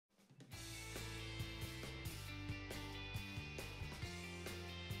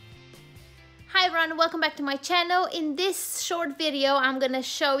Hi everyone, welcome back to my channel. In this short video I'm gonna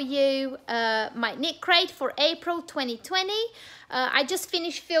show you my knit crate for April 2020. I just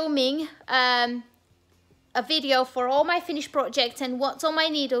finished filming a video for all my finished projects and what's on my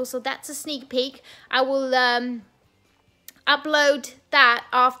needle, so that's a sneak peek. I will upload that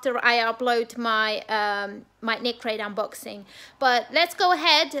after I upload my my knit crate unboxing. But let's go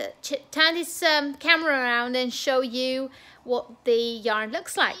ahead, turn this camera around and show you what the yarn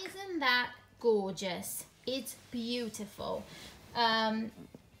looks like. Isn't that gorgeous? It's beautiful.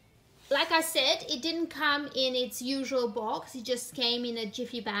 Like I said, it didn't come in its usual box. It just came in a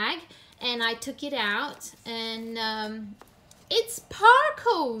jiffy bag and I took it out and it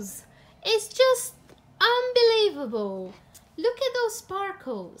sparkles. It's just unbelievable. Look at those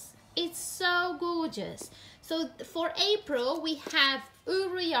sparkles. It's so gorgeous. So for April we have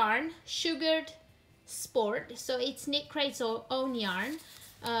Uru yarn, sugared sport. So it's Knit Crate's own yarn.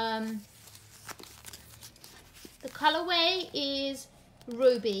 The colorway is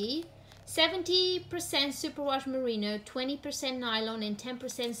Ruby, 70% superwash merino, 20% nylon and 10%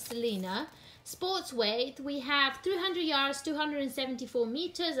 stellina. Sports weight, we have 300 yards, 274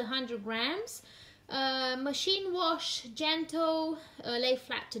 meters, 100 grams. Machine wash, gentle, lay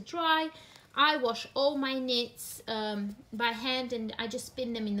flat to dry. I wash all my knits by hand and I just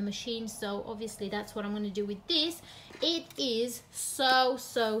spin them in the machine, so obviously that's what I'm going to do with this. It is so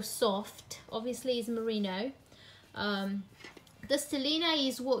soft. Obviously it's merino. The stellina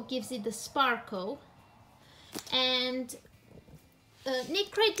is what gives it the sparkle, and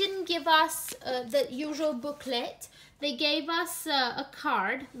Knit Crate didn't give us the usual booklet. They gave us a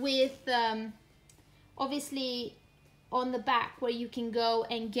card with obviously on the back where you can go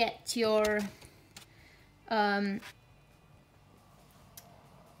and get your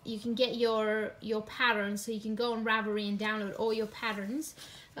you can get your patterns, so you can go on Ravelry and download all your patterns.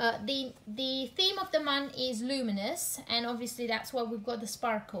 The theme of the month is luminous, and obviously that's why we've got the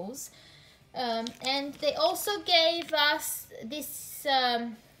sparkles. And they also gave us this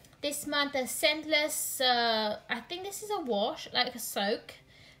this month a scentless, I think this is a wash, like a soak.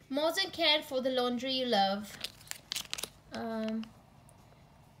 Modern care for the laundry you love.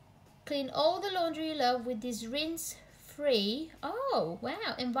 Clean all the laundry you love with this rinse free, oh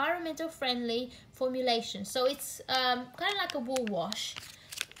wow, environmental friendly formulation. So it's kind of like a wool wash,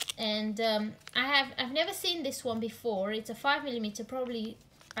 and I've never seen this one before. It's a 5mm, probably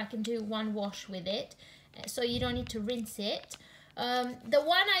I can do one wash with it, so you don't need to rinse it. The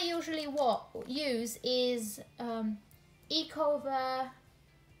one I usually use is Ecover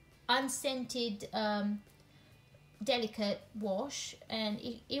unscented delicate wash, and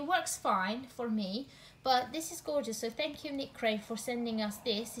it works fine for me. But this is gorgeous, so thank you Knit Crate for sending us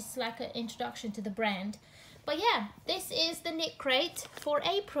this. It's like an introduction to the brand. But yeah, this is the Knit Crate for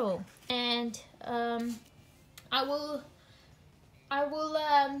April, and I will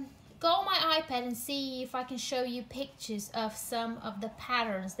go on my iPad and see if I can show you pictures of some of the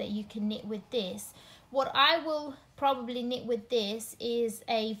patterns that you can knit with this. What I will probably knit with this is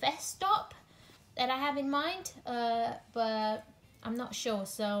a vest top that I have in mind, but I'm not sure,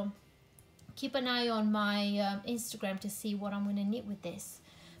 so keep an eye on my Instagram to see what I'm going to knit with this.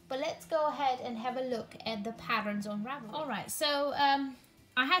 But let's go ahead and have a look at the patterns on Ravelry. Alright, so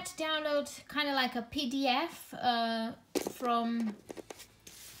I had to download kind of like a PDF from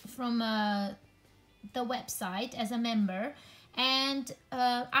the website as a member, and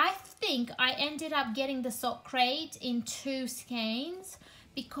I think I ended up getting the sock crate in 2 skeins,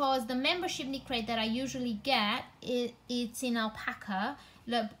 because the membership knit crate that I usually get, it's in alpaca,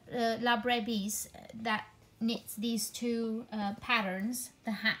 La Brebis, that knits these 2 patterns,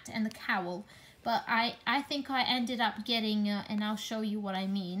 the hat and the cowl. But I think I ended up getting, and I'll show you what I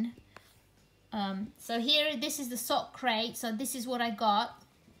mean. So here, this is the sock crate, so this is what I got.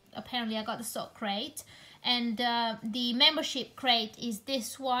 Apparently I got the sock crate, and the membership crate is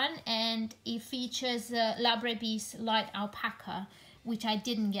this one, and it features La Brebis light alpaca, which I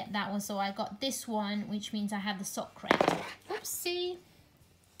didn't get that one, so I got this one, which means I have the sock crate. Oopsie.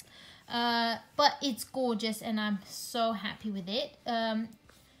 But it's gorgeous and I'm so happy with it.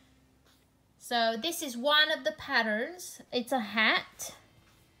 So this is one of the patterns. It's a hat.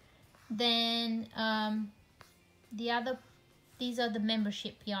 Then these are the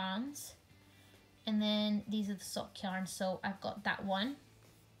membership yarns, and then these are the sock yarns, so I've got that one.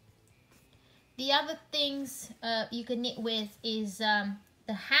 The other things you can knit with is the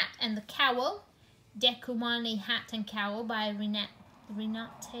hat and the cowl, Decumani hat and cowl by Renate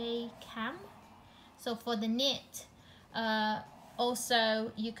Cam. So for the knit,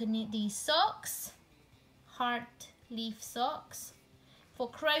 also you can knit these socks, heart leaf socks. for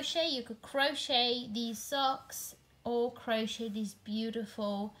crochet, you could crochet these socks or crochet these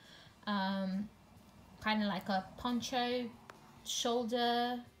beautiful kind of like a poncho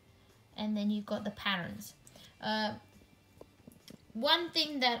shoulder, and then you've got the patterns. One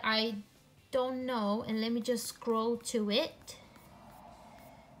thing that I don't know, and let me just scroll to it.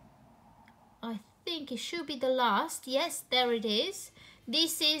 I think it should be the last. Yes, there it is.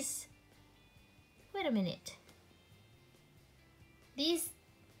 This is, wait a minute. These,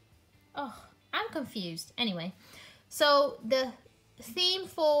 oh, I'm confused. Anyway, so the theme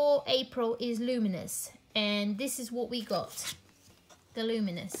for April is luminous, and this is what we got, the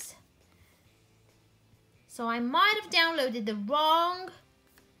luminous. So I might have downloaded the wrong,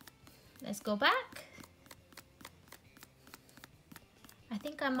 let's go back. I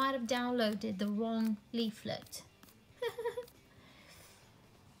think I might have downloaded the wrong leaflet.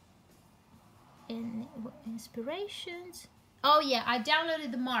 Inspirations. Oh yeah, I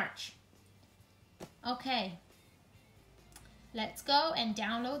downloaded the March. Okay. Let's go and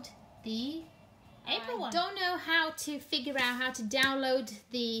download the April one. I don't know how to figure out how to download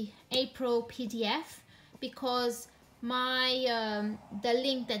the April PDF because my the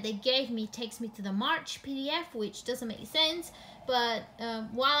link that they gave me takes me to the March PDF, which doesn't make sense. But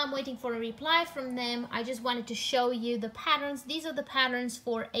while I'm waiting for a reply from them, I just wanted to show you the patterns. These are the patterns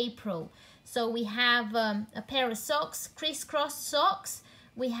for April. So we have a pair of socks, crisscross socks.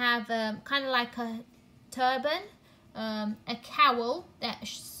 We have kind of like a turban, a cowl that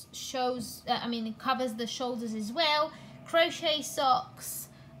shows, it covers the shoulders as well. Crochet socks.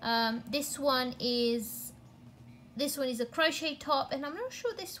 This one is a crochet top, and I'm not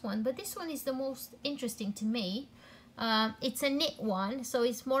sure this one, but this one is the most interesting to me. It's a knit one, so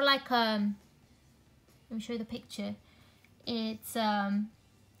it's more like let me show you the picture.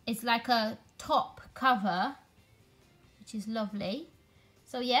 It's like a top cover, which is lovely.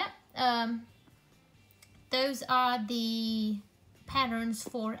 So yeah, those are the patterns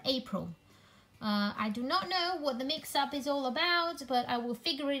for April. I do not know what the mix-up is all about, but I will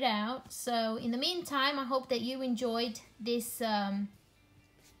figure it out. So in the meantime, I hope that you enjoyed this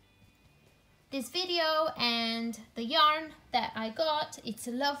this video and the yarn that I got. It's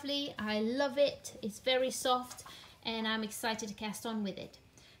lovely. I love it. It's very soft, and I'm excited to cast on with it.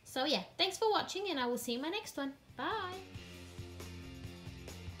 So yeah, thanks for watching, and I will see you in my next one. Bye.